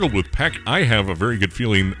struggled with Peck. I have a very good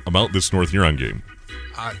feeling about this North Huron game.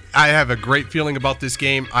 I have a great feeling about this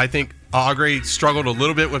game. I think Augrey struggled a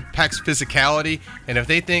little bit with Peck's physicality, and if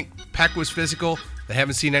they think Peck was physical, they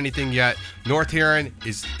haven't seen anything yet. North Huron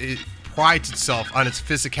it prides itself on its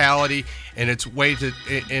physicality and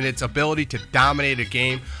its ability to dominate a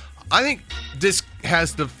game. I think this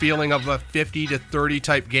has the feeling of a 50-30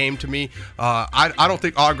 type game to me. I don't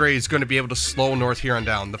think Augrey is going to be able to slow North Huron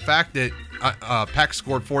down. The fact that Peck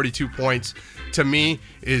scored 42 points to me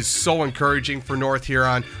is so encouraging for North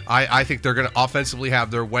Huron. I think they're going to offensively have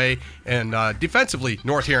their way, and defensively,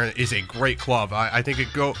 North Huron is a great club. I think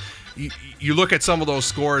you look at some of those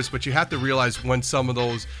scores, but you have to realize when some of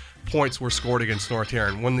those points were scored against North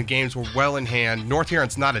Huron, when the games were well in hand. North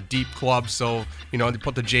Huron's not a deep club, so they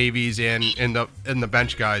put the JVs in the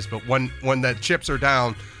bench guys, but when the chips are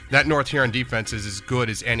down, that North Huron defense is as good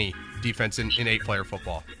as any defense in 8-player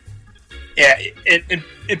football. Yeah,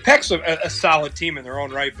 and Peck's a solid team in their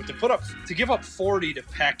own right, but to give up 40 to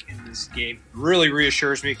Peck in this game really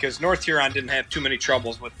reassures me, because North Huron didn't have too many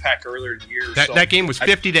troubles with Peck earlier in the year. That game was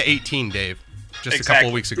 50-18, Dave, just exactly. A couple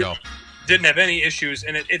of weeks ago. Didn't have any issues,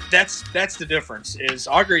 and that's the difference. Is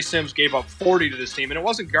Augrey Sims gave up 40 to this team, and it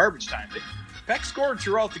wasn't garbage time. Peck scored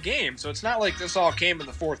throughout the game, so it's not like this all came in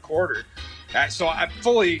the fourth quarter. So I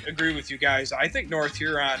fully agree with you guys. I think North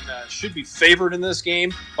Huron should be favored in this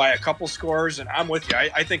game by a couple scores, and I'm with you.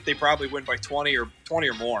 I think they probably win by 20 or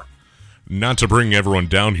more. Not to bring everyone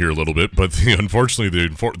down here a little bit, but unfortunately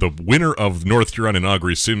the winner of North Huron and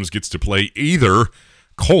Augrey Sims gets to play either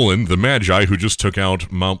Colin, the Magi, who just took out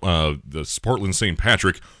the Portland St.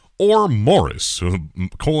 Patrick, or Morris.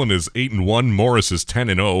 Colin is 8-1, Morris is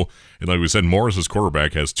 10-0, and like we said, Morris's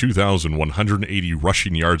quarterback has 2,180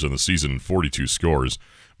 rushing yards on the season and 42 scores.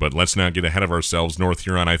 But let's not get ahead of ourselves. North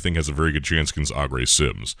Huron, I think, has a very good chance against Augrey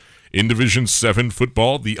Sims. In Division 7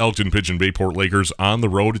 football, the Elkton Pigeon Bayport Lakers on the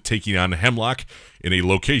road taking on Hemlock in a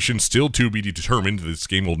location still to be determined. This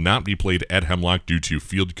game will not be played at Hemlock due to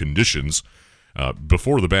field conditions.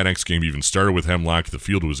 Before the Bad Axe game even started with Hemlock, the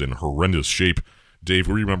field was in horrendous shape. Dave,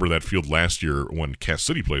 we remember that field last year when Cass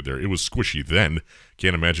City played there. It was squishy then.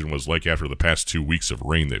 Can't imagine what it was like after the past 2 weeks of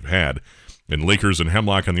rain they've had. And Lakers and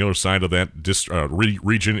Hemlock on the other side of that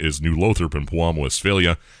region is New Lothrop and Pewamo,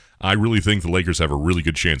 Westphalia. I really think the Lakers have a really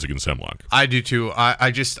good chance against Hemlock. I do too.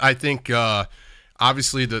 I think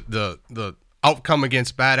obviously the outcome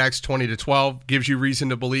against Bad Axe 20-12 gives you reason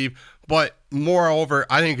to believe. But moreover,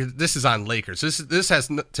 I think this is on Lakers. This has,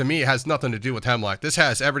 to me, has nothing to do with Hemlock. This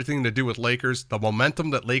has everything to do with Lakers. The momentum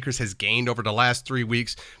that Lakers has gained over the last 3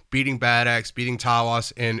 weeks, beating Bad Axe, beating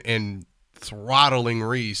Tawas, and throttling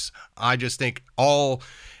Reese. I just think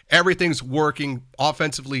everything's working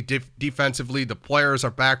offensively, defensively. The players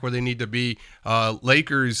are back where they need to be.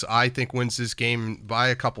 Lakers, I think, wins this game by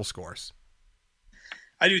a couple scores.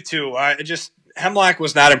 I do too. Hemlock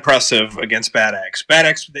was not impressive against Bad Axe. Bad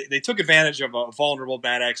Axe, they took advantage of a vulnerable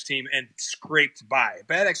Bad Axe team and scraped by.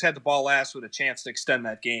 Bad Axe had the ball last with a chance to extend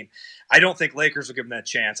that game. I don't think Lakers will give them that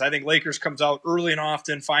chance. I think Lakers comes out early and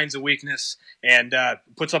often, finds a weakness, and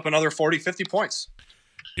puts up another 40, 50 points.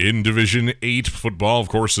 In Division 8 football, of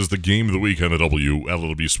course, is the game of the week on the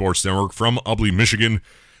WLW Sports Network from Ubly, Michigan.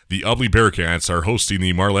 The Ubly Bearcats are hosting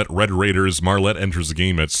the Marlette Red Raiders. Marlette enters the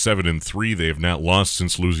game at 7-3. They have not lost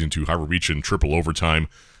since losing to Harbor Beach in triple overtime.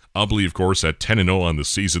 Ubly, of course, at 10-0 on the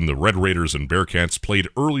season. The Red Raiders and Bearcats played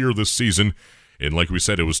earlier this season, and like we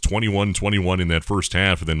said, it was 21-21 in that first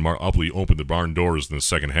half, and then Ubly opened the barn doors in the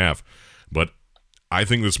second half. But I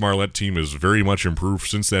think this Marlette team is very much improved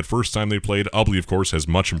since that first time they played. Ubly, of course, has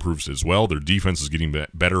much improved as well. Their defense is getting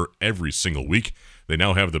better every single week. They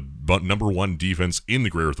now have the number 1 defense in the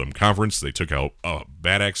Greater Thumb Conference. They took out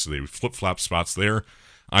Bad Axe. They flip-flop spots there.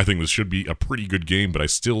 I think this should be a pretty good game, but I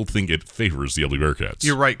still think it favors the Ubly Bearcats.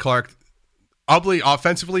 You're right, Clark. Ubly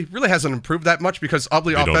offensively really hasn't improved that much because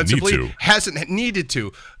Ubly offensively hasn't needed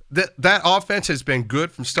to. That offense has been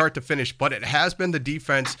good from start to finish, but it has been the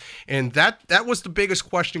defense, and that was the biggest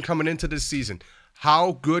question coming into this season.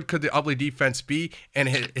 How good could the Ubly defense be? And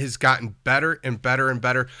it has gotten better and better and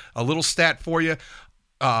better. A little stat for you.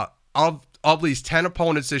 Of Ubly's 10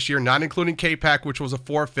 opponents this year, not including K-Pac, which was a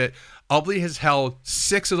forfeit. Ubly has held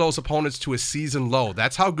 6 of those opponents to a season low.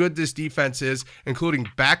 That's how good this defense is, including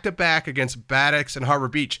back-to-back against Bad Axe and Harbor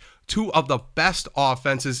Beach. 2 of the best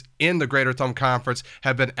offenses in the Greater Thumb Conference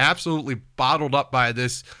have been absolutely bottled up by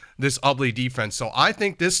this Ubly defense. So I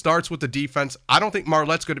think this starts with the defense. I don't think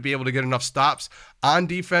Marlette's going to be able to get enough stops on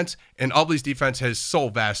defense, and Ubly's defense has so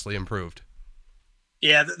vastly improved.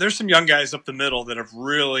 Yeah, there's some young guys up the middle that have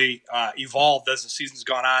really evolved as the season's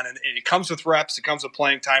gone on, and it comes with reps, it comes with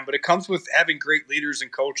playing time, but it comes with having great leaders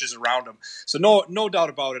and coaches around them. So no doubt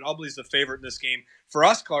about it, Ubly's the favorite in this game. For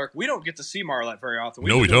us, Clark, we don't get to see Marlette very often.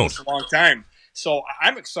 No, we don't. This a long time. So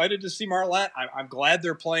I'm excited to see Marlette. I'm glad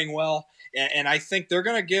they're playing well, and I think they're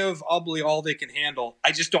going to give Ubly all they can handle.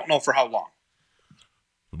 I just don't know for how long.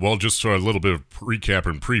 Well, just a little bit of recap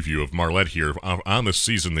and preview of Marlette here. On this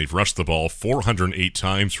season, they've rushed the ball 408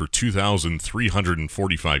 times for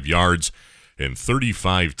 2,345 yards and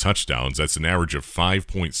 35 touchdowns. That's an average of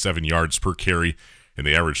 5.7 yards per carry, and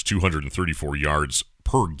they average 234 yards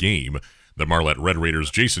per game. The Marlette Red Raiders,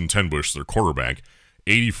 Jason Tenbush, their quarterback,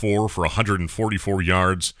 84 for 144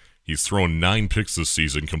 yards. He's thrown 9 picks this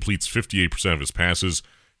season, completes 58% of his passes,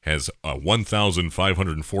 has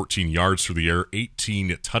 1,514 yards through the air,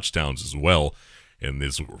 18 touchdowns as well. And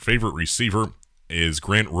his favorite receiver is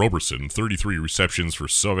Grant Roberson, 33 receptions for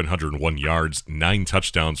 701 yards, 9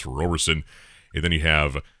 touchdowns for Roberson. And then you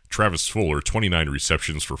have Travis Fuller, 29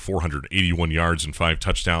 receptions for 481 yards and 5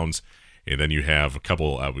 touchdowns. And then you have a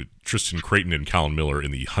couple with Tristan Creighton and Colin Miller in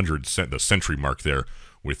the century mark there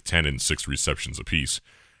with 10 and 6 receptions apiece.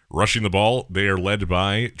 Rushing the ball, they are led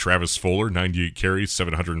by Travis Fuller, 98 carries,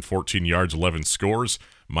 714 yards, 11 scores.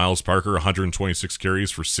 Miles Parker, 126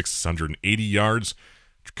 carries for 680 yards.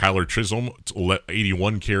 Kyler Chisholm,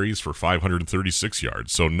 81 carries for 536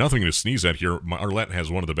 yards. So nothing to sneeze at here. Marlette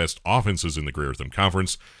has one of the best offenses in the Greater Thumb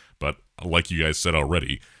Conference, but like you guys said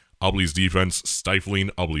already, Ubly's defense stifling,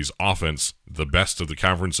 Ubly's offense the best of the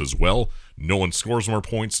conference as well. No one scores more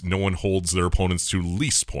points. No one holds their opponents to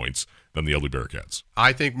least points than the Ubly Bearcats.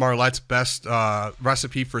 I think Marlette's best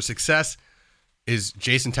recipe for success is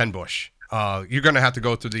Jason Tenbush. You're going to have to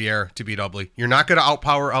go through the air to beat Ubly. You're not going to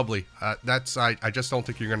outpower Ubly. I just don't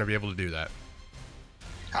think you're going to be able to do that.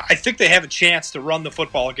 I think they have a chance to run the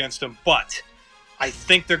football against them, but I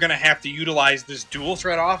think they're going to have to utilize this dual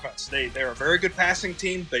threat offense. They're a very good passing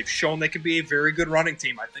team. They've shown they can be a very good running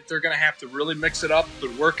team. I think they're going to have to really mix it up,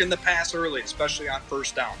 but work in the pass early, especially on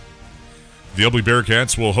first down. The Ubly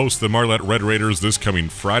Bearcats will host the Marlette Red Raiders this coming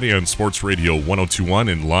Friday on Sports Radio 1021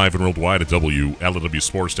 and live and worldwide at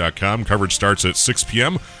WLWsports.com. Coverage starts at 6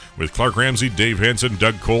 p.m. with Clark Ramsey, Dave Hansen,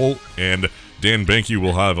 Doug Cole, and Dan Banky.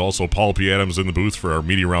 We'll have also Paul P. Adams in the booth for our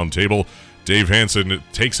Media Roundtable. Dave Hansen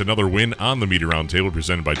takes another win on the Media Roundtable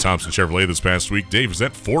presented by Thompson Chevrolet this past week. Dave, is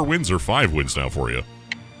that 4 wins or 5 wins now for you?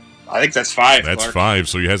 I think that's 5. That's Clark. 5,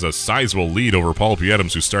 so he has a sizable lead over Paul P.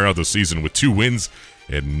 Adams, who started out the season with 2 wins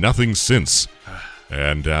and nothing since.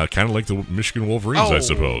 And kind of like the Michigan Wolverines, I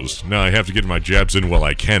suppose. Now I have to get my jabs in while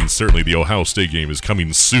I can. Certainly the Ohio State game is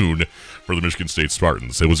coming soon for the Michigan State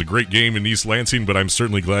Spartans. It was a great game in East Lansing, but I'm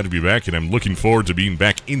certainly glad to be back, and I'm looking forward to being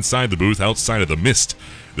back inside the booth, outside of the mist,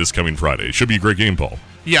 this coming Friday. It should be a great game, Paul.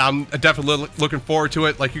 Yeah, I'm definitely looking forward to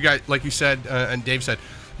it. Like you said, and Dave said,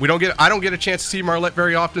 I don't get a chance to see Marlette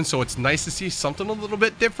very often, so it's nice to see something a little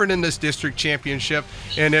bit different in this district championship.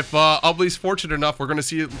 And if Ubly's fortunate enough, we're going to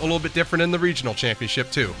see a little bit different in the regional championship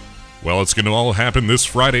too. Well, it's going to all happen this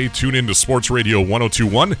Friday. Tune in to Sports Radio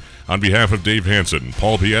 1021. On behalf of Dave Hansen,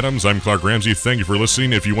 Paul P. Adams, I'm Clark Ramsey. Thank you for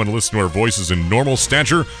listening. If you want to listen to our voices in normal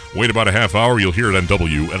stature, wait about a half hour. You'll hear it on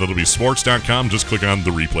WLWsports.com. Just click on the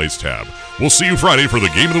Replays tab. We'll see you Friday for the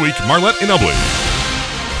Game of the Week, Marlette and Ubly.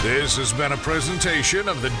 This has been a presentation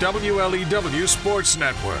of the WLEW Sports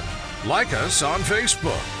Network. Like us on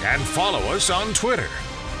Facebook and follow us on Twitter.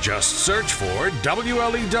 Just search for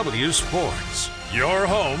WLEW Sports. Your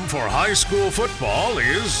home for high school football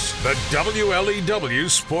is the WLEW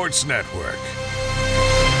Sports Network.